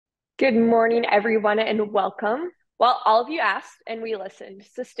Good morning, everyone, and welcome. Well, all of you asked and we listened.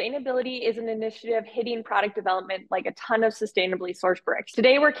 Sustainability is an initiative hitting product development like a ton of sustainably sourced bricks.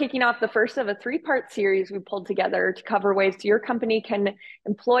 Today, we're kicking off the first of a three-part series we pulled together to cover ways your company can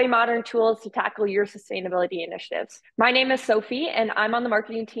employ modern tools to tackle your sustainability initiatives. My name is Sophie, and I'm on the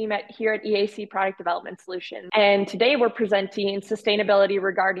marketing team here at EAC Product Development Solutions. And today, we're presenting sustainability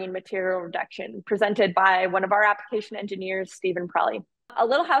regarding material reduction, presented by one of our application engineers, Stephen Prelli. A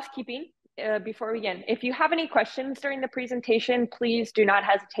little housekeeping before we begin. If you have any questions during the presentation, please do not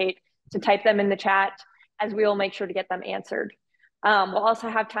hesitate to type them in the chat as we will make sure to get them answered. We'll also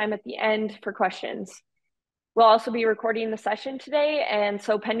have time at the end for questions. We'll also be recording the session today, and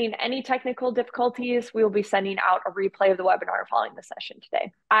so pending any technical difficulties, we will be sending out a replay of the webinar following the session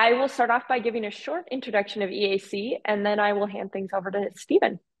today. I will start off by giving a short introduction of EAC, and then I will hand things over to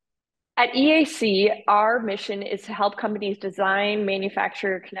Stephen. At EAC, our mission is to help companies design,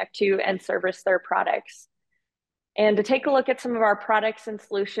 manufacture, connect to, and service their products. And to take a look at some of our products and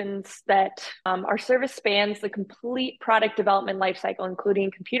solutions that our service spans the complete product development lifecycle,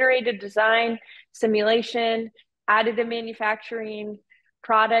 including computer-aided design, simulation, additive manufacturing,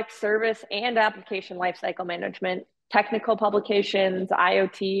 product, service, and application lifecycle management, technical publications,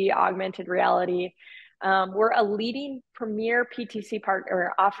 IoT, augmented reality. We're a leading premier PTC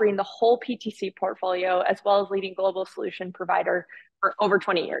partner offering the whole PTC portfolio, as well as leading global solution provider for over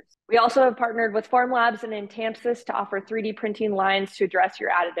 20 years. We also have partnered with Formlabs and Intampsys to offer 3D printing lines to address your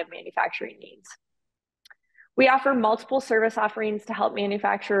additive manufacturing needs. We offer multiple service offerings to help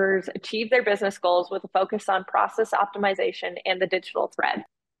manufacturers achieve their business goals with a focus on process optimization and the digital thread.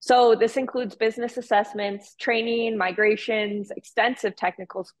 So this includes business assessments, training, migrations, extensive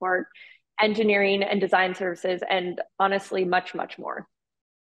technical support, engineering and design services, and honestly, much, much more.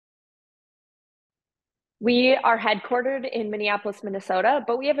 We are headquartered in Minneapolis, Minnesota,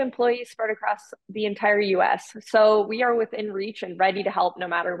 but we have employees spread across the entire US. So we are within reach and ready to help no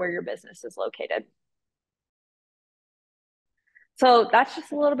matter where your business is located. So that's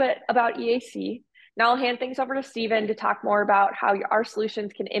just a little bit about EAC. Now I'll hand things over to Stephen to talk more about how our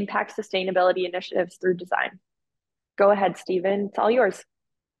solutions can impact sustainability initiatives through design. Go ahead, Stephen, it's all yours.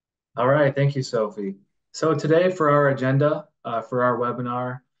 All right, thank you, Sophie. So today for our agenda, for our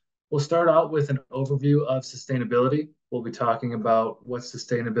webinar, we'll start out with an overview of sustainability. We'll be talking about what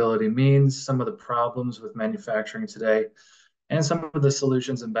sustainability means, some of the problems with manufacturing today, and some of the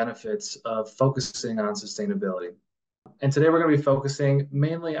solutions and benefits of focusing on sustainability. And today we're going to be focusing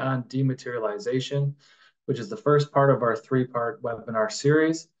mainly on dematerialization, which is the first part of our three-part webinar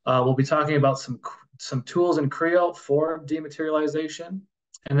series. We'll be talking about some tools in Creo for dematerialization.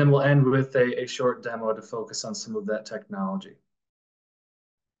 And then we'll end with a short demo to focus on some of that technology.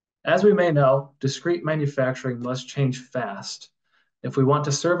 As we may know, discrete manufacturing must change fast if we want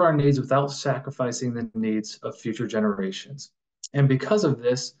to serve our needs without sacrificing the needs of future generations. And because of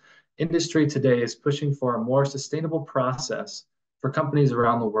this, industry today is pushing for a more sustainable process for companies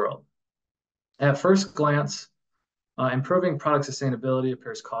around the world. At first glance, improving product sustainability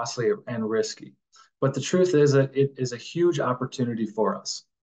appears costly and risky, but the truth is that it is a huge opportunity for us.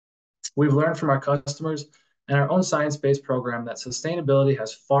 We've learned from our customers and our own science-based program that sustainability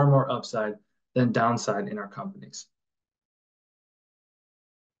has far more upside than downside in our companies.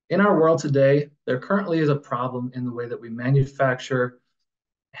 In our world today, there currently is a problem in the way that we manufacture,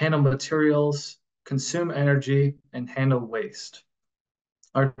 handle materials, consume energy, and handle waste.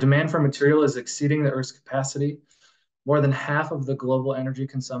 Our demand for material is exceeding the Earth's capacity. More than half of the global energy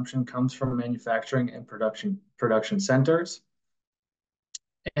consumption comes from manufacturing and production centers.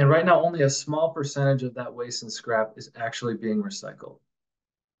 And right now, only a small percentage of that waste and scrap is actually being recycled.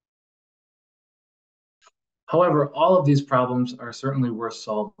 However, all of these problems are certainly worth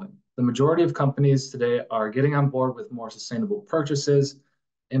solving. The majority of companies today are getting on board with more sustainable purchases.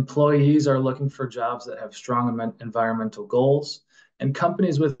 Employees are looking for jobs that have strong environmental goals. And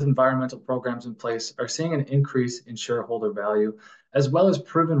companies with environmental programs in place are seeing an increase in shareholder value, as well as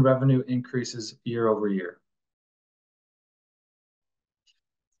proven revenue increases year over year.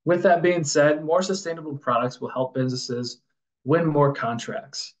 With that being said, more sustainable products will help businesses win more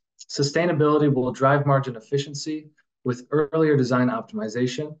contracts. Sustainability will drive margin efficiency with earlier design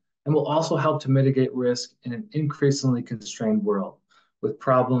optimization and will also help to mitigate risk in an increasingly constrained world with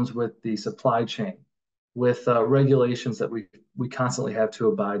problems with the supply chain, with regulations that we constantly have to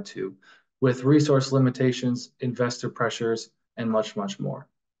abide to, with resource limitations, investor pressures, and much, much more.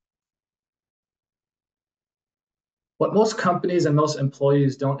 What most companies and most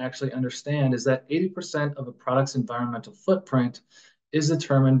employees don't actually understand is that 80% of a product's environmental footprint is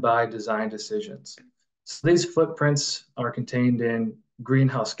determined by design decisions. So these footprints are contained in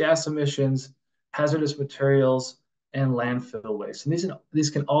greenhouse gas emissions, hazardous materials, and landfill waste. And these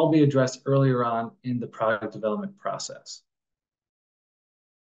can all be addressed earlier on in the product development process.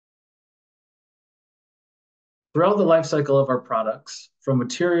 Throughout the life cycle of our products, from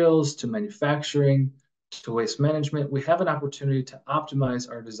materials to manufacturing to waste management, we have an opportunity to optimize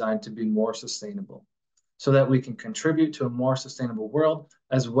our design to be more sustainable so that we can contribute to a more sustainable world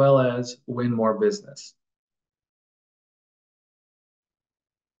as well as win more business.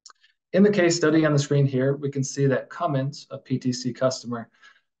 In the case study on the screen here, we can see that Cummins, a PTC customer,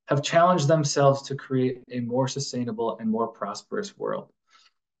 have challenged themselves to create a more sustainable and more prosperous world.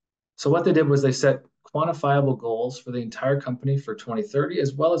 So what they did was they set quantifiable goals for the entire company for 2030,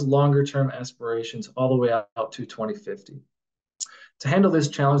 as well as longer term aspirations all the way out to 2050. To handle this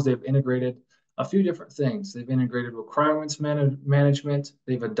challenge, they've integrated a few different things. They've integrated requirements management,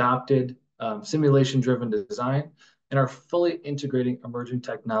 they've adopted simulation-driven design, and are fully integrating emerging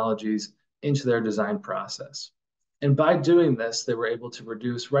technologies into their design process. And by doing this, they were able to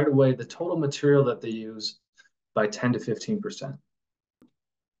reduce right away the total material that they use by 10 to 15%.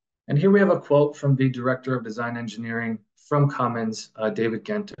 And here we have a quote from the Director of Design Engineering from Cummins, David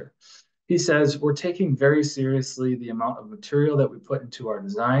Genter. He says, "We're taking very seriously the amount of material that we put into our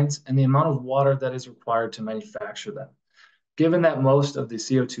designs and the amount of water that is required to manufacture them. Given that most of the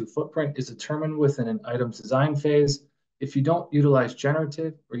CO2 footprint is determined within an item's design phase, if you don't utilize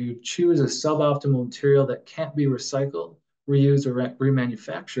generative or you choose a suboptimal material that can't be recycled, reused, or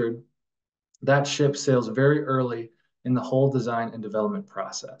remanufactured, that ship sails very early in the whole design and development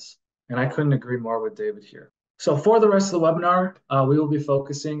process." And I couldn't agree more with David here. So for the rest of the webinar, we will be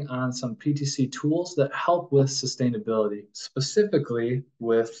focusing on some PTC tools that help with sustainability, specifically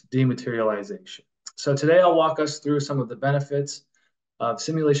with dematerialization. So today I'll walk us through some of the benefits of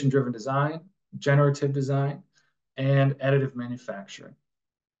simulation-driven design, generative design, and additive manufacturing.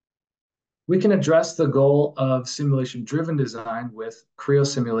 We can address the goal of simulation-driven design with Creo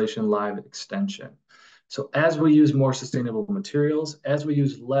Simulation Live extension. So as we use more sustainable materials, as we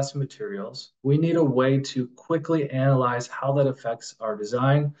use less materials, we need a way to quickly analyze how that affects our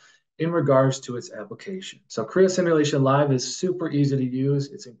design in regards to its application. So Creo Simulation Live is super easy to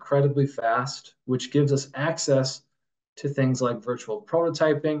use. It's incredibly fast, which gives us access to things like virtual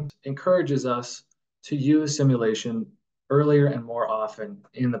prototyping, encourages us to use simulation earlier and more often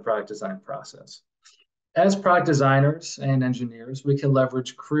in the product design process. As product designers and engineers, we can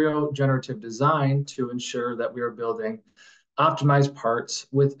leverage Creo generative design to ensure that we are building optimized parts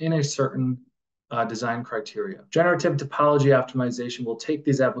within a certain design criteria. Generative topology optimization will take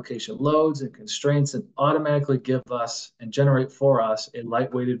these application loads and constraints and automatically give us and generate for us a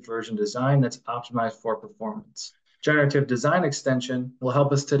lightweighted version design that's optimized for performance. Generative design extension will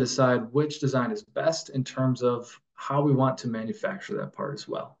help us to decide which design is best in terms of how we want to manufacture that part as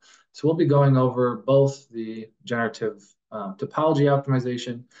well. So we'll be going over both the generative topology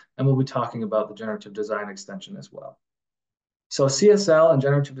optimization, and we'll be talking about the generative design extension as well. So CSL and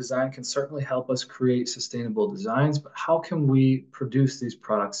generative design can certainly help us create sustainable designs, but how can we produce these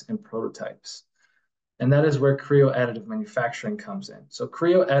products in prototypes? And that is where Creo additive manufacturing comes in. So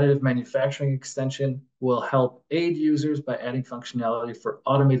Creo additive manufacturing extension will help aid users by adding functionality for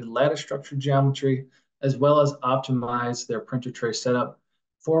automated lattice structure geometry, as well as optimize their printer tray setup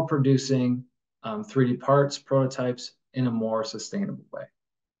for producing 3D parts, prototypes in a more sustainable way.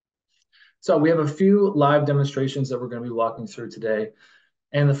 So we have a few live demonstrations that we're going to be walking through today.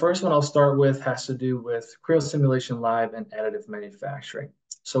 And the first one I'll start with has to do with Creo Simulation Live and additive manufacturing.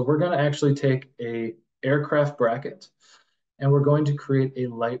 So we're going to actually take a aircraft bracket and we're going to create a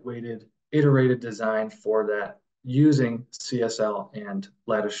lightweighted iterated design for that using CSL and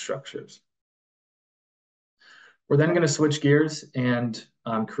lattice structures. We're then going to switch gears and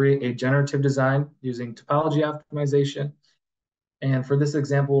create a generative design using topology optimization. And for this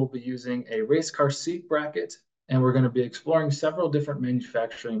example, we'll be using a race car seat bracket, and we're going to be exploring several different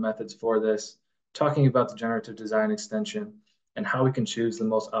manufacturing methods for this, talking about the generative design extension and how we can choose the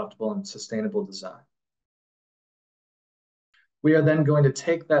most optimal and sustainable design. We are then going to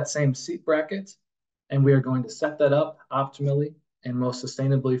take that same seat bracket and we are going to set that up optimally and most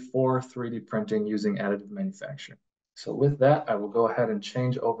sustainably for 3D printing using additive manufacturing. So with that, I will go ahead and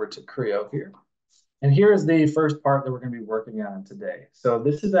change over to Creo here. And here is the first part that we're going to be working on today. So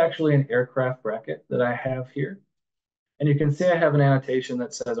this is actually an aircraft bracket that I have here. And you can see I have an annotation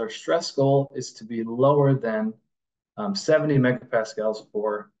that says our stress goal is to be lower than 70 megapascals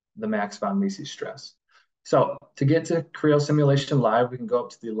for the max von Mises stress. So to get to Creo Simulation Live, we can go up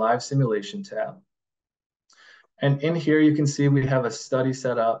to the Live Simulation tab. And in here, you can see we have a study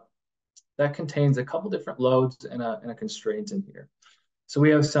set up that contains a couple different loads and a constraint in here. So we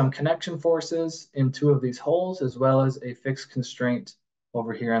have some connection forces in two of these holes, as well as a fixed constraint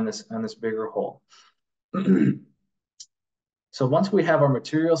over here on this bigger hole. So once we have our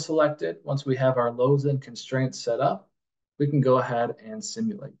material selected, once we have our loads and constraints set up, we can go ahead and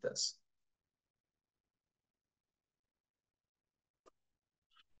simulate this.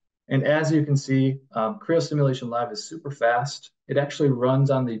 And as you can see, Creo Simulation Live is super fast. It actually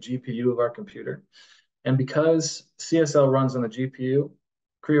runs on the GPU of our computer. And because CSL runs on the GPU,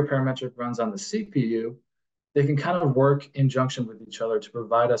 Creo Parametric runs on the CPU, they can kind of work in junction with each other to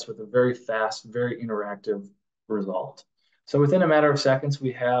provide us with a very fast, very interactive result. So within a matter of seconds,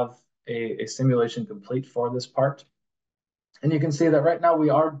 we have a simulation complete for this part. And you can see that right now we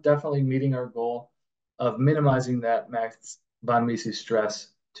are definitely meeting our goal of minimizing that max von Mises stress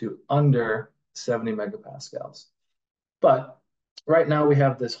to under 70 megapascals. But right now we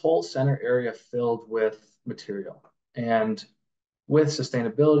have this whole center area filled with material. And with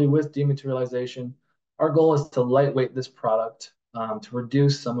sustainability, with dematerialization, our goal is to lightweight this product to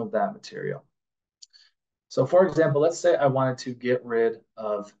reduce some of that material. So for example, let's say I wanted to get rid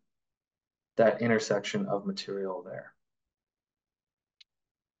of that intersection of material there.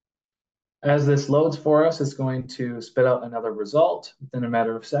 As this loads for us, it's going to spit out another result within a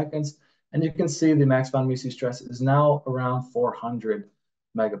matter of seconds. And you can see the max von Mises stress is now around 400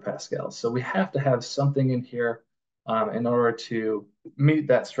 megapascals. So we have to have something in here in order to meet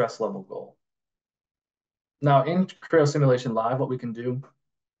that stress level goal. Now in Creo Simulation Live, what we can do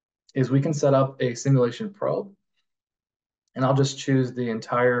is we can set up a simulation probe. And I'll just choose the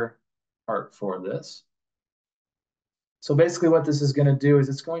entire part for this. So basically what this is going to do is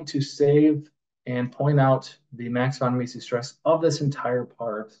it's going to save and point out the max von Mises stress of this entire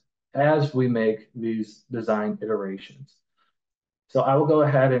part as we make these design iterations. So I will go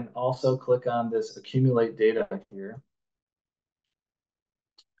ahead and also click on this accumulate data here.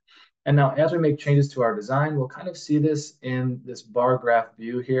 And now as we make changes to our design, we'll kind of see this in this bar graph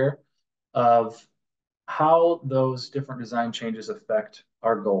view here of how those different design changes affect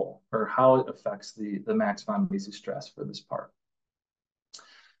our goal, or how it affects the max von Mises stress for this part.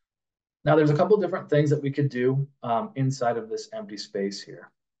 Now there's a couple different things that we could do inside of this empty space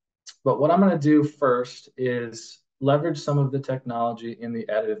here. But what I'm going to do first is leverage some of the technology in the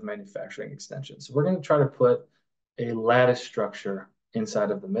additive manufacturing extension. So we're going to try to put a lattice structure inside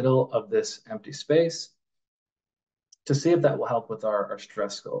of the middle of this empty space to see if that will help with our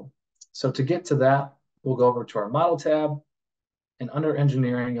stress goal. So to get to that, we'll go over to our model tab, and under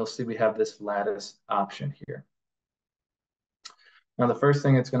engineering, you'll see we have this lattice option here. Now, the first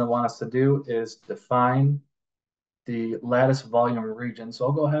thing it's going to want us to do is define the lattice volume region. So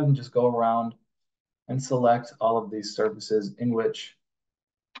I'll go ahead and just go around and select all of these surfaces in which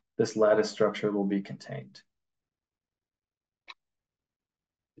this lattice structure will be contained.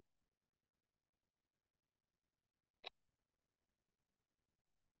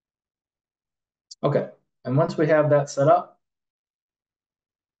 Okay, and once we have that set up,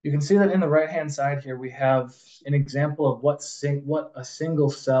 you can see that in the right-hand side here, we have an example of what a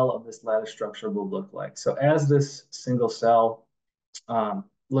single cell of this lattice structure will look like. So as this single cell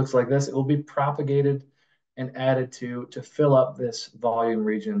looks like this, it will be propagated and added to fill up this volume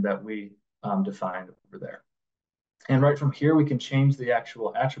region that we defined over there. And right from here, we can change the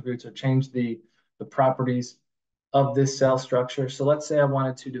actual attributes or change the properties of this cell structure. So let's say I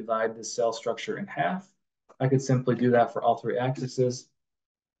wanted to divide this cell structure in half. I could simply do that for all three axes,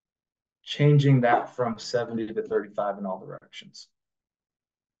 changing that from 70 to 35 in all directions.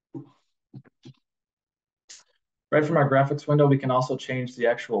 Right from our graphics window, we can also change the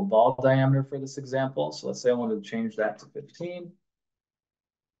actual ball diameter for this example. So let's say I wanted to change that to 15.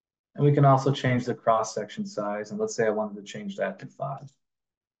 And we can also change the cross-section size. And let's say I wanted to change that to 5.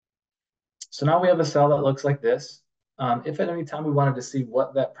 So now we have a cell that looks like this. If at any time we wanted to see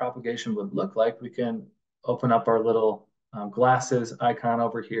what that propagation would look like, we can open up our little glasses icon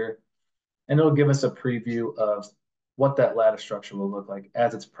over here, and it'll give us a preview of what that lattice structure will look like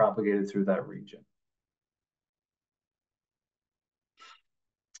as it's propagated through that region.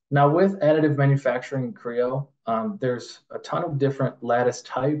 Now with additive manufacturing in Creo, there's a ton of different lattice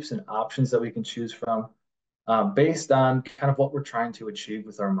types and options that we can choose from based on kind of what we're trying to achieve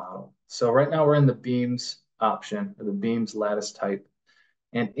with our model. So right now we're in the beams option, or the beams lattice type.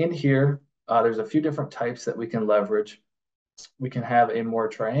 And in here, there's a few different types that we can leverage. We can have a more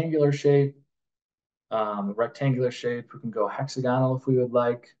triangular shape, rectangular shape. We can go hexagonal if we would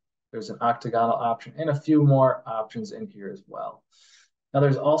like. There's an octagonal option and a few more options in here as well. Now,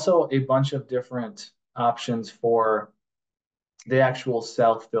 there's also a bunch of different options for the actual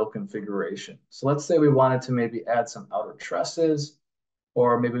self-fill configuration. So let's say we wanted to maybe add some outer trusses,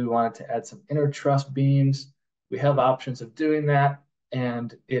 or maybe we wanted to add some inner truss beams. We have options of doing that,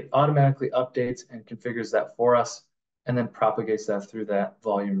 and it automatically updates and configures that for us, and then propagates that through that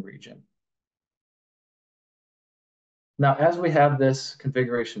volume region. Now, as we have this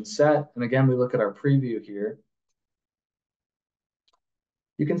configuration set, and again, we look at our preview here,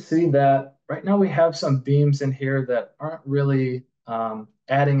 you can see that right now we have some beams in here that aren't really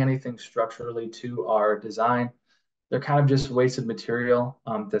adding anything structurally to our design. They're kind of just wasted material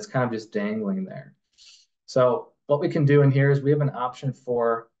that's kind of just dangling there. So what we can do in here is we have an option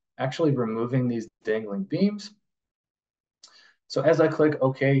for actually removing these dangling beams. So as I click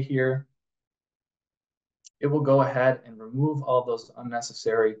OK here, it will go ahead and remove all those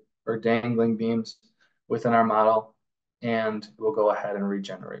unnecessary or dangling beams within our model, and it will go ahead and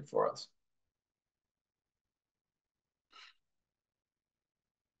regenerate for us.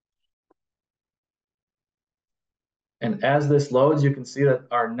 And as this loads, you can see that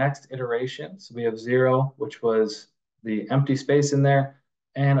our next iteration, so we have 0, which was the empty space in there,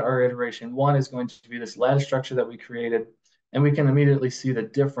 and our iteration 1 is going to be this lattice structure that we created, and we can immediately see the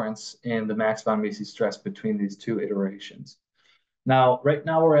difference in the max von Mises stress between these two iterations. Now, right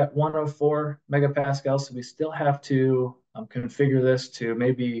now we're at 104 megapascals, so we still have to configure this to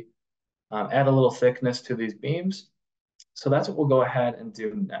maybe add a little thickness to these beams. So that's what we'll go ahead and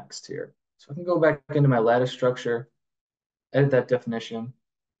do next here. So I can go back into my lattice structure, edit that definition.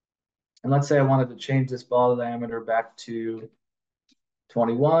 And let's say I wanted to change this ball diameter back to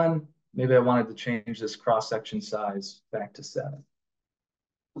 21. Maybe I wanted to change this cross-section size back to 7.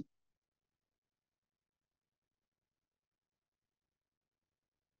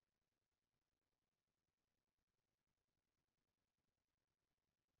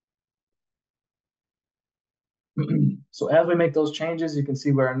 So as we make those changes, you can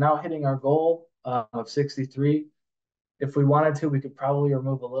see we're now hitting our goal of 63. If we wanted to, we could probably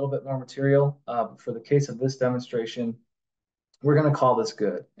remove a little bit more material. For the case of this demonstration, we're going to call this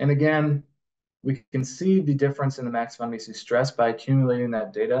good. And again, we can see the difference in the max von Mises stress by accumulating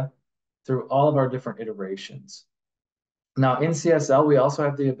that data through all of our different iterations. Now in CSL, we also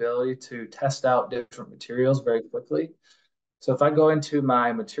have the ability to test out different materials very quickly. So if I go into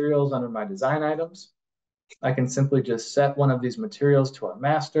my materials under my design items, I can simply just set one of these materials to our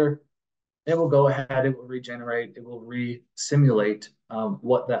master. It will go ahead, it will regenerate, it will re-simulate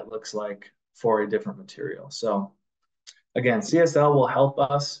what that looks like for a different material. So again, CSL will help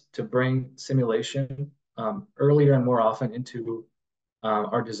us to bring simulation earlier and more often into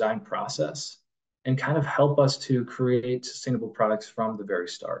our design process and kind of help us to create sustainable products from the very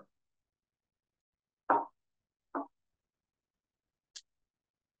start.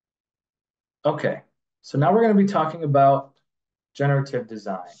 Okay, so now we're going to be talking about generative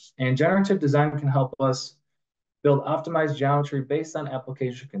design. And generative design can help us build optimized geometry based on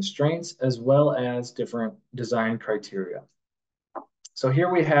application constraints as well as different design criteria. So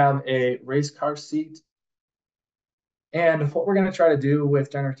here we have a race car seat. And what we're going to try to do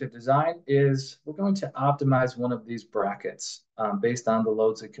with generative design is we're going to optimize one of these brackets based on the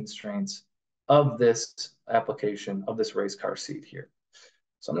loads and constraints of this application of this race car seat here.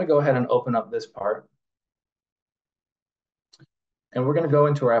 So I'm going to go ahead and open up this part. And we're going to go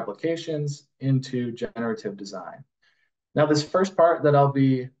into our applications, into generative design. Now, this first part that I'll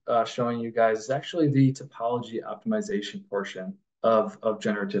be showing you guys is actually the topology optimization portion of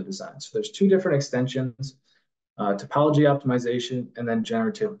generative design. So there's two different extensions, topology optimization and then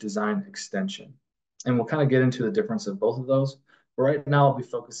generative design extension. And we'll kind of get into the difference of both of those. But right now, I'll be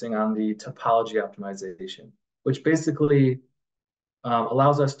focusing on the topology optimization, which basically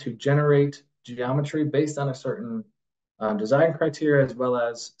allows us to generate geometry based on a certain design criteria as well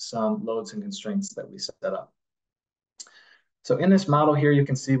as some loads and constraints that we set up. So in this model here, you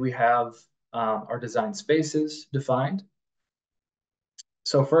can see we have our design spaces defined.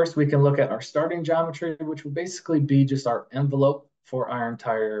 So first we can look at our starting geometry, which would basically be just our envelope for our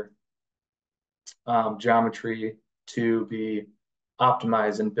entire geometry to be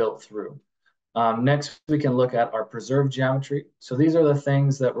optimized and built through. Next, we can look at our preserved geometry. So these are the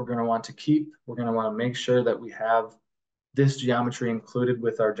things that we're going to want to keep. We're going to want to make sure that we have this geometry included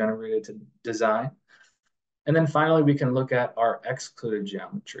with our generated design. And then finally, we can look at our excluded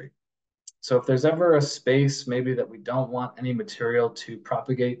geometry. So if there's ever a space maybe that we don't want any material to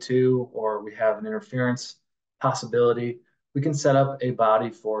propagate to, or we have an interference possibility, we can set up a body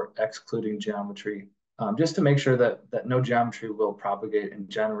for excluding geometry just to make sure that no geometry will propagate and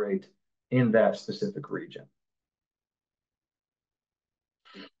generate in that specific region.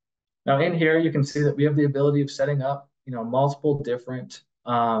 Now in here, you can see that we have the ability of setting up, multiple different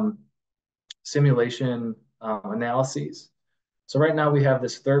simulation analyses. So right now we have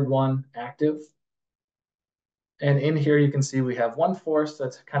this third one active. And in here, you can see we have one force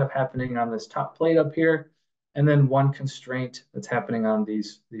that's kind of happening on this top plate up here, and then one constraint that's happening on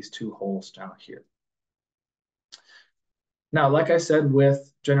these two holes down here. Now, like I said,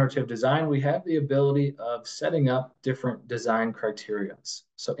 with generative design, we have the ability of setting up different design criteria.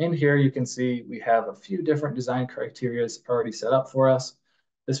 So in here, you can see we have a few different design criteria already set up for us.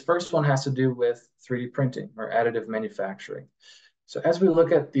 This first one has to do with 3D printing or additive manufacturing. So as we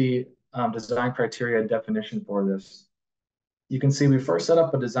look at the design criteria and definition for this, you can see we first set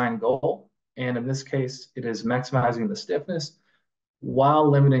up a design goal. And in this case, it is maximizing the stiffness while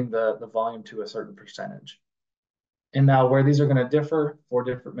limiting the volume to a certain percentage. And now where these are going to differ for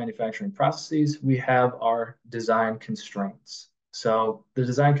different manufacturing processes, we have our design constraints. So the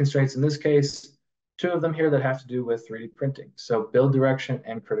design constraints in this case, two of them here that have to do with 3D printing. So build direction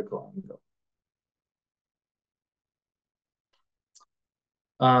and critical angle.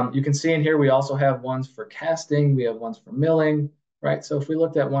 You can see in here, we also have ones for casting. We have ones for milling, right? So if we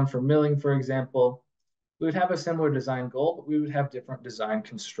looked at one for milling, for example, we would have a similar design goal, but we would have different design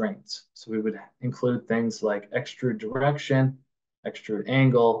constraints. So we would include things like extrude direction, extrude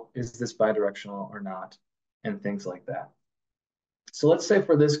angle, is this bidirectional or not, and things like that. So let's say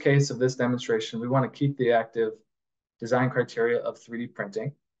for this case of this demonstration, we want to keep the active design criteria of 3D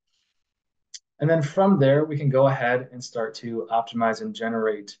printing. And then from there, we can go ahead and start to optimize and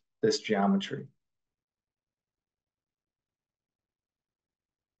generate this geometry.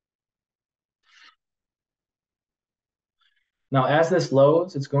 Now, as this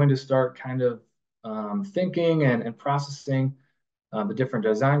loads, it's going to start kind of thinking and processing the different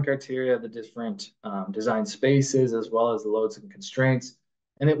design criteria, the different design spaces, as well as the loads and constraints.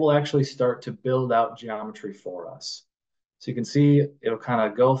 And it will actually start to build out geometry for us. So you can see it'll kind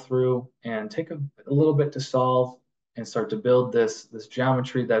of go through and take a little bit to solve and start to build this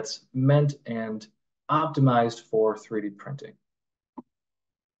geometry that's meant and optimized for 3D printing.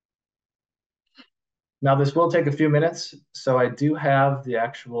 Now, this will take a few minutes, so I do have the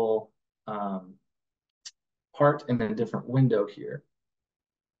actual part in a different window here.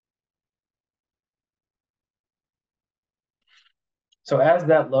 So as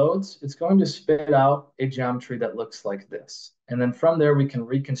that loads, it's going to spit out a geometry that looks like this. And then from there, we can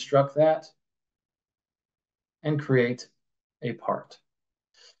reconstruct that and create a part.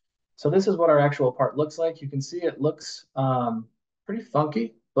 So this is what our actual part looks like. You can see it looks pretty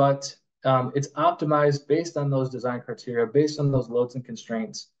funky, but it's optimized based on those design criteria, based on those loads and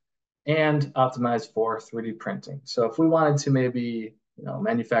constraints, and optimized for 3D printing. So if we wanted to maybe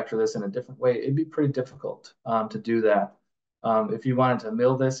manufacture this in a different way, it'd be pretty difficult to do that. If you wanted to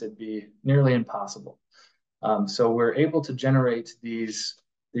mill this, it'd be nearly impossible. So we're able to generate these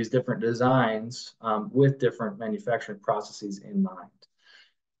different designs with different manufacturing processes in mind.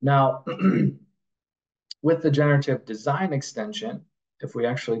 Now, with the generative design extension, if we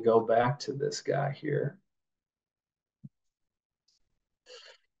actually go back to this guy here.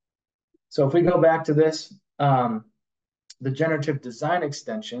 So if we go back to this, the generative design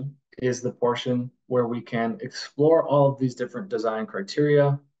extension is the portion where we can explore all of these different design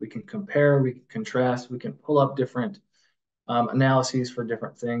criteria. We can compare, we can contrast, we can pull up different analyses for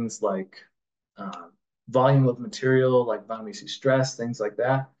different things like volume of material, like volume stress, things like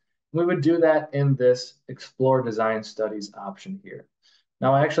that. We would do that in this Explore Design Studies option here.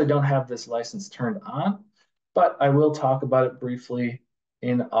 Now, I actually don't have this license turned on, but I will talk about it briefly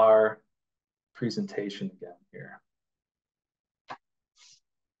in our presentation again here.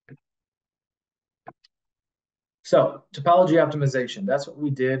 So topology optimization, that's what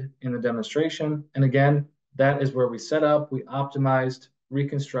we did in the demonstration. And again, that is where we set up, we optimized,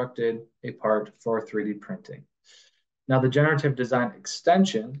 reconstructed a part for 3D printing. Now the generative design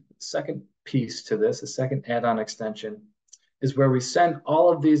extension, the second piece to this, the second add-on extension, is where we send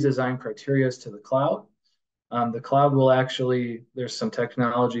all of these design criteria to the cloud. The cloud will actually, there's some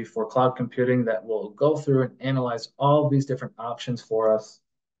technology for cloud computing that will go through and analyze all of these different options for us,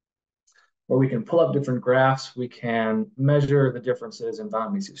 where we can pull up different graphs, we can measure the differences in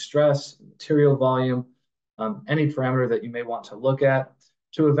volumetric stress, material volume, any parameter that you may want to look at,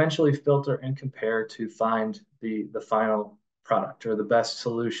 to eventually filter and compare to find the final product or the best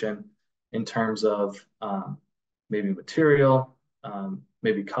solution in terms of maybe material,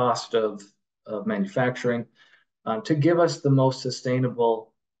 maybe cost of manufacturing, to give us the most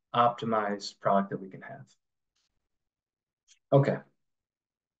sustainable, optimized product that we can have. Okay.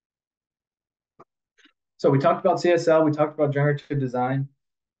 So we talked about CSL, we talked about generative design.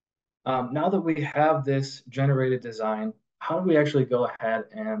 Now that we have this generated design, how do we actually go ahead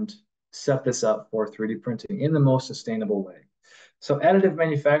and set this up for 3D printing in the most sustainable way? So additive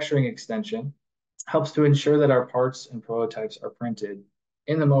manufacturing extension helps to ensure that our parts and prototypes are printed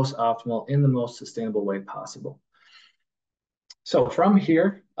in the most optimal, in the most sustainable way possible. So from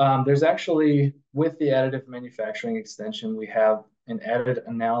here, there's actually, with the additive manufacturing extension, we have an added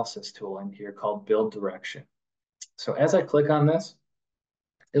analysis tool in here called build direction. So as I click on this,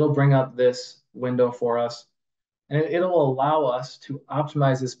 it'll bring up this window for us, and it'll allow us to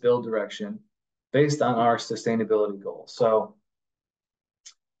optimize this build direction based on our sustainability goals. So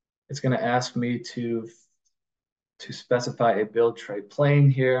it's going to ask me to specify a build tray plane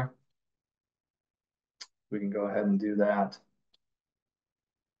here. We can go ahead and do that.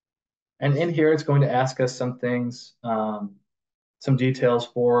 And in here, it's going to ask us some things, some details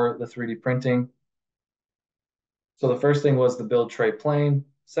for the 3D printing. So the first thing was the build tray plane.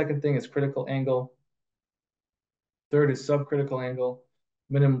 Second thing is critical angle. Third is subcritical angle,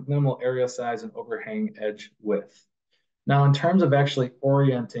 minimal area size, and overhang edge width. Now, in terms of actually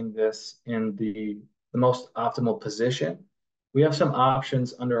orienting this in the most optimal position, we have some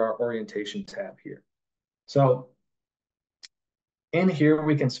options under our orientation tab here. So in here,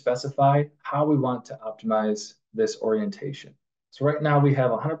 we can specify how we want to optimize this orientation. So right now we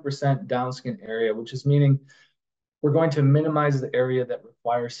have 100% downskin area, which is meaning we're going to minimize the area that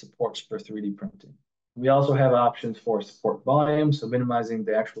requires supports for 3D printing. We also have options for support volume, so minimizing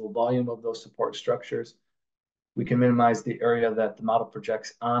the actual volume of those support structures. We can minimize the area that the model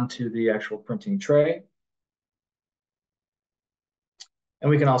projects onto the actual printing tray. And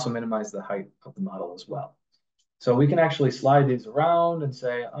we can also minimize the height of the model as well. So we can actually slide these around and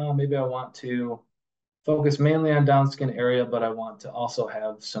say, oh, maybe I want to focus mainly on downskin area, but I want to also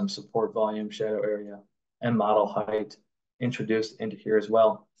have some support volume, shadow area, and model height introduced into here as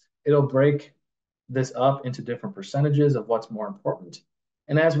well. It'll break this up into different percentages of what's more important.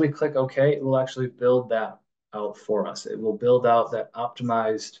 And as we click OK, it will actually build that out for us. It will build out that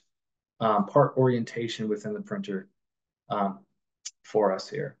optimized part orientation within the printer for us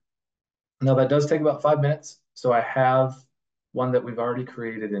here. Now that does take about 5 minutes. So I have one that we've already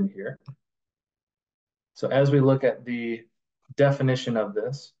created in here. So as we look at the definition of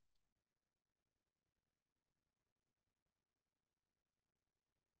this,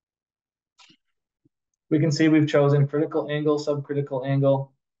 we can see we've chosen critical angle, subcritical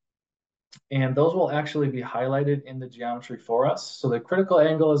angle, and those will actually be highlighted in the geometry for us. So the critical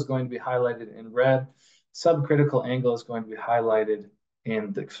angle is going to be highlighted in red, subcritical angle is going to be highlighted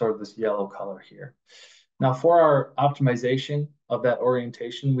in the sort of this yellow color here. Now for our optimization of that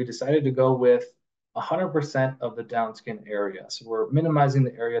orientation, we decided to go with 100% of the downskin area. So we're minimizing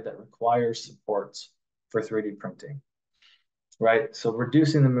the area that requires supports for 3D printing, right? So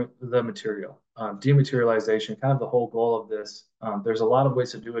reducing the material, dematerialization, kind of the whole goal of this. There's a lot of ways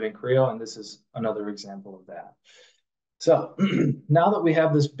to do it in Creo, and this is another example of that. So now that we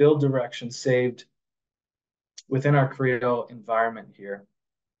have this build direction saved within our Creo environment here,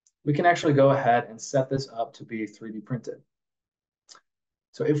 we can actually go ahead and set this up to be 3D printed.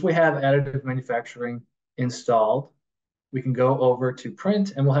 So if we have additive manufacturing installed, we can go over to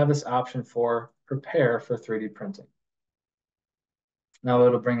print and we'll have this option for prepare for 3D printing. Now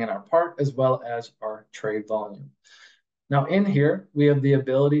it'll bring in our part as well as our tray volume. Now in here, we have the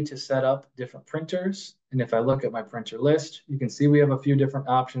ability to set up different printers. And if I look at my printer list, you can see we have a few different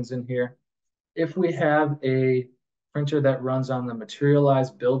options in here. If we have a printer that runs on the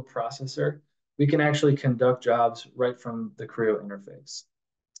materialized build processor, we can actually conduct jobs right from the Creo interface.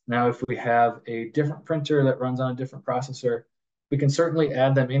 Now, if we have a different printer that runs on a different processor, we can certainly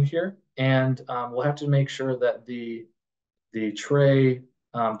add them in here, and we'll have to make sure that the tray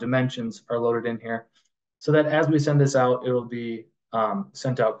dimensions are loaded in here so that as we send this out, it will be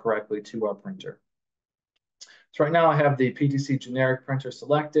sent out correctly to our printer. So right now I have the PTC generic printer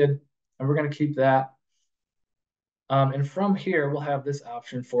selected, and we're going to keep that. And from here, we'll have this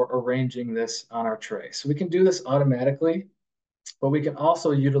option for arranging this on our tray. So we can do this automatically, but we can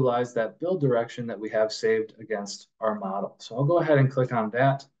also utilize that build direction that we have saved against our model. So I'll go ahead and click on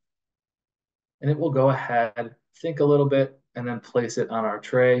that, and it will go ahead, think a little bit, and then place it on our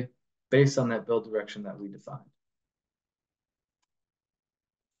tray based on that build direction that we defined.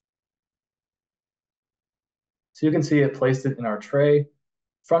 So you can see it placed it in our tray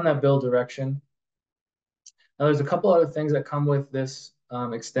from that build direction. Now there's a couple other things that come with this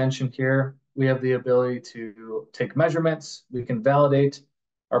extension here. We have the ability to take measurements. We can validate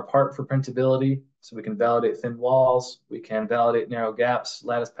our part for printability. So we can validate thin walls. We can validate narrow gaps,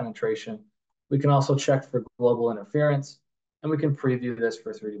 lattice penetration. We can also check for global interference. And we can preview this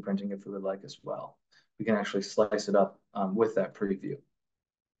for 3D printing if we would like as well. We can actually slice it up with that preview.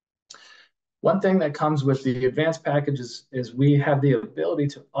 One thing that comes with the advanced packages is we have the ability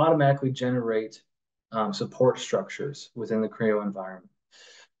to automatically generate support structures within the Creo environment.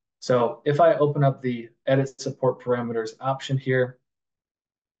 So if I open up the edit support parameters option here,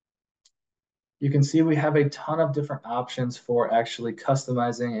 you can see we have a ton of different options for actually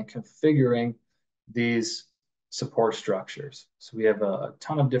customizing and configuring these support structures. So we have a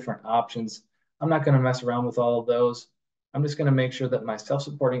ton of different options. I'm not going to mess around with all of those. I'm just going to make sure that my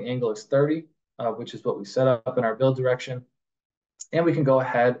self-supporting angle is 30, which is what we set up in our build direction. And we can go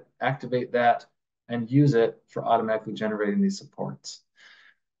ahead, activate that, and use it for automatically generating these supports.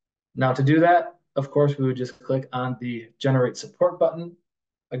 Now to do that, of course, we would just click on the Generate Support button.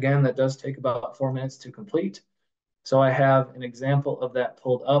 Again, that does take about 4 minutes to complete. So I have an example of that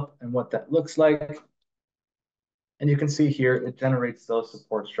pulled up and what that looks like. And you can see here, it generates those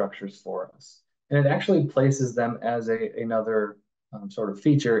support structures for us. And it actually places them as another sort of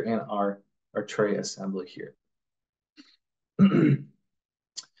feature in our tray assembly here.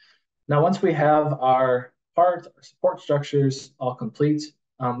 Now, once we have our part, our support structures all complete,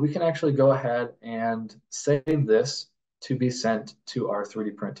 we can actually go ahead and save this to be sent to our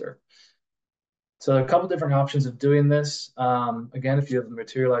 3D printer. So a couple different options of doing this. Again, if you have a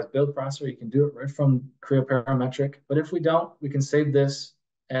materialized build processor, you can do it right from Creo Parametric. But if we don't, we can save this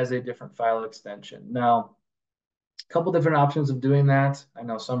as a different file extension. Now, a couple different options of doing that. I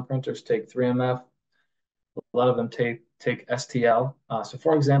know some printers take 3MF. A lot of them take STL. So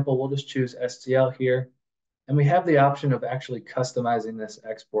for example, we'll just choose STL here. And we have the option of actually customizing this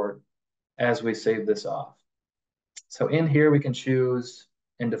export as we save this off. So in here, we can choose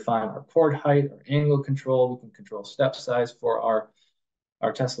and define our port height, our angle control. We can control step size for our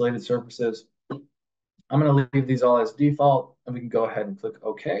tessellated surfaces. I'm going to leave these all as default, and we can go ahead and click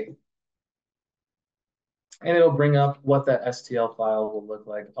OK. And it'll bring up what that STL file will look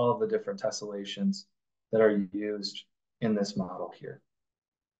like, all of the different tessellations that are used in this model here.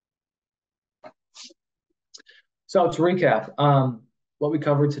 So to recap, what we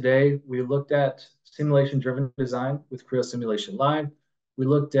covered today, we looked at simulation-driven design with Creo Simulation Live. We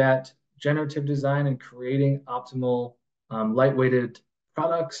looked at generative design and creating optimal lightweighted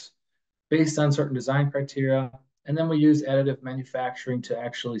products based on certain design criteria. And then we use additive manufacturing to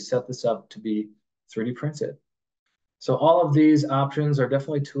actually set this up to be 3D printed. So all of these options are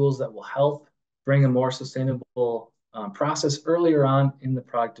definitely tools that will help bring a more sustainable process earlier on in the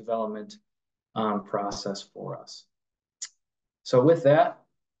product development process for us. So with that,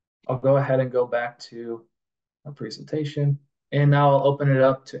 I'll go ahead and go back to our presentation. And now I'll open it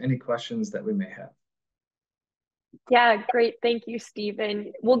up to any questions that we may have. Yeah, great. Thank you,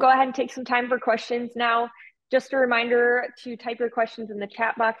 Stephen. We'll go ahead and take some time for questions now. Just a reminder to type your questions in the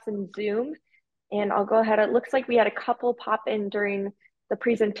chat box in Zoom. And I'll go ahead. It looks like we had a couple pop in during the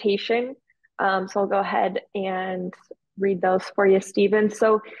presentation. So I'll go ahead and read those for you, Stephen.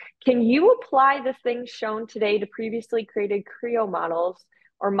 So can you apply the things shown today to previously created Creo models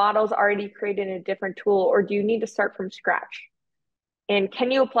or models already created in a different tool, or do you need to start from scratch? And can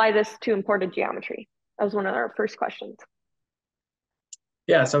you apply this to imported geometry? That was one of our first questions.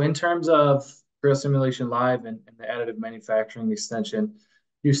 Yeah, so in terms of Creo Simulation Live and the additive manufacturing extension,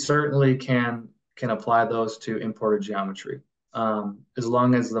 you certainly can apply those to imported geometry. As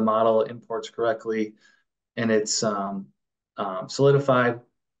long as the model imports correctly and it's solidified,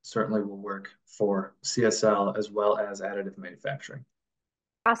 certainly will work for CSL as well as additive manufacturing.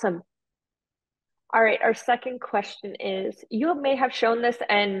 Awesome. All right, our second question is, you may have shown this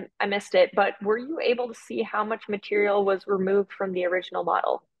and I missed it, but were you able to see how much material was removed from the original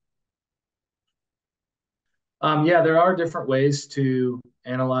model? Yeah, there are different ways to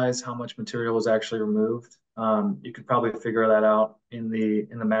analyze how much material was actually removed. You could probably figure that out in the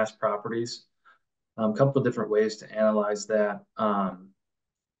mass properties. A couple of different ways to analyze that.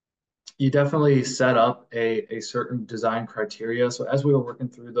 You definitely set up a certain design criteria. So as we were working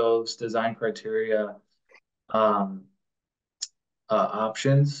through those design criteria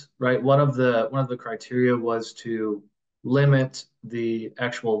options, right? One of the criteria was to limit the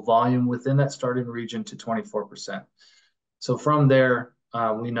actual volume within that starting region to 24%. So from there,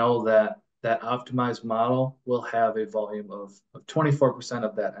 we know that that optimized model will have a volume of 24%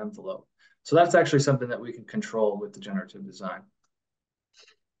 of that envelope. So that's actually something that we can control with the generative design.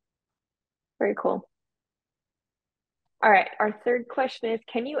 Very cool. All right, our third question is,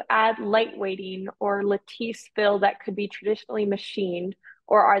 can you add lightweighting or lattice fill that could be traditionally machined,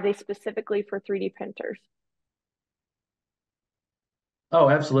 or are they specifically for 3D printers? Oh,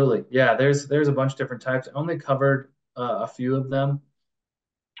 absolutely. Yeah, there's a bunch of different types. I only covered a few of them.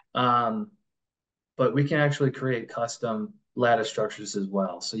 But we can actually create custom lattice structures as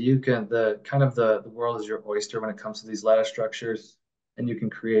well. So you can the world is your oyster when it comes to these lattice structures, and you can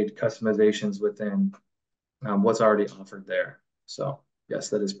create customizations within what's already offered there. So yes,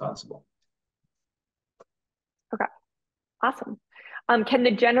 that is possible. Okay, awesome. Can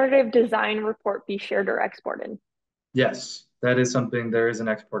the generative design report be shared or exported? Yes, that is something. There is an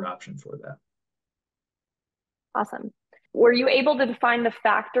export option for that. Awesome. Were you able to define the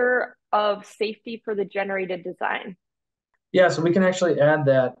factor of safety for the generated design? Yeah, so we can actually add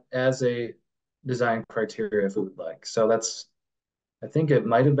that as a design criteria if we would like. So that's, I think it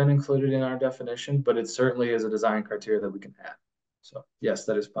might have been included in our definition, but it certainly is a design criteria that we can add. So yes,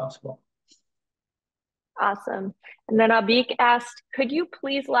 that is possible. Awesome. And then Abik asked, could you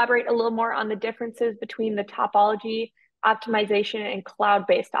please elaborate a little more on the differences between the topology optimization and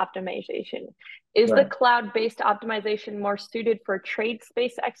cloud-based optimization? Is the Right. cloud-based optimization more suited for trade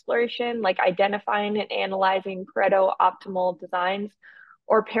space exploration, like identifying and analyzing Pareto optimal designs,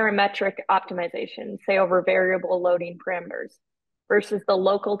 or parametric optimization, say over variable loading parameters, versus the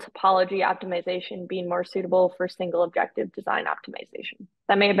local topology optimization being more suitable for single objective design optimization?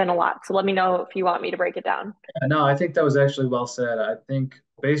 That may have been a lot, so let me know if you want me to break it down. No, I think that was actually well said. I think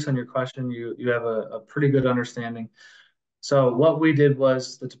based on your question, you have a pretty good understanding. So what we did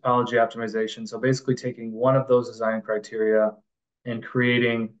was the topology optimization. So basically taking one of those design criteria and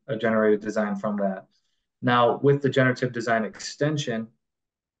creating a generated design from that. Now, with the generative design extension,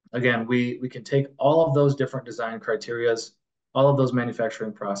 again, we can take all of those different design criterias, all of those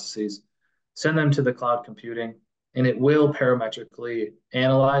manufacturing processes, send them to the cloud computing, and it will parametrically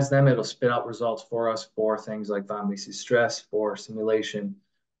analyze them. It'll spit out results for us for things like von Mises stress, for simulation,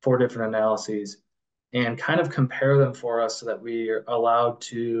 for different analyses, and kind of compare them for us so that we are allowed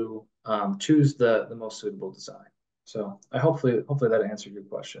to choose the most suitable design. So I hopefully that answered your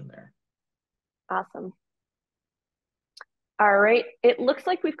question there. Awesome. All right. It looks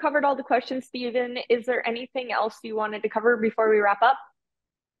like we've covered all the questions, Stephen. Is there anything else you wanted to cover before we wrap up?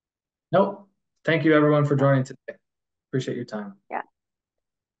 Nope. Thank you everyone for joining today. Appreciate your time. Yeah.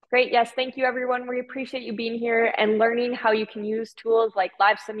 Great. Yes. Thank you, everyone. We appreciate you being here and learning how you can use tools like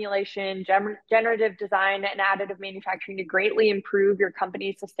live simulation, generative design, and additive manufacturing to greatly improve your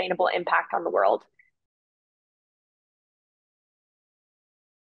company's sustainable impact on the world.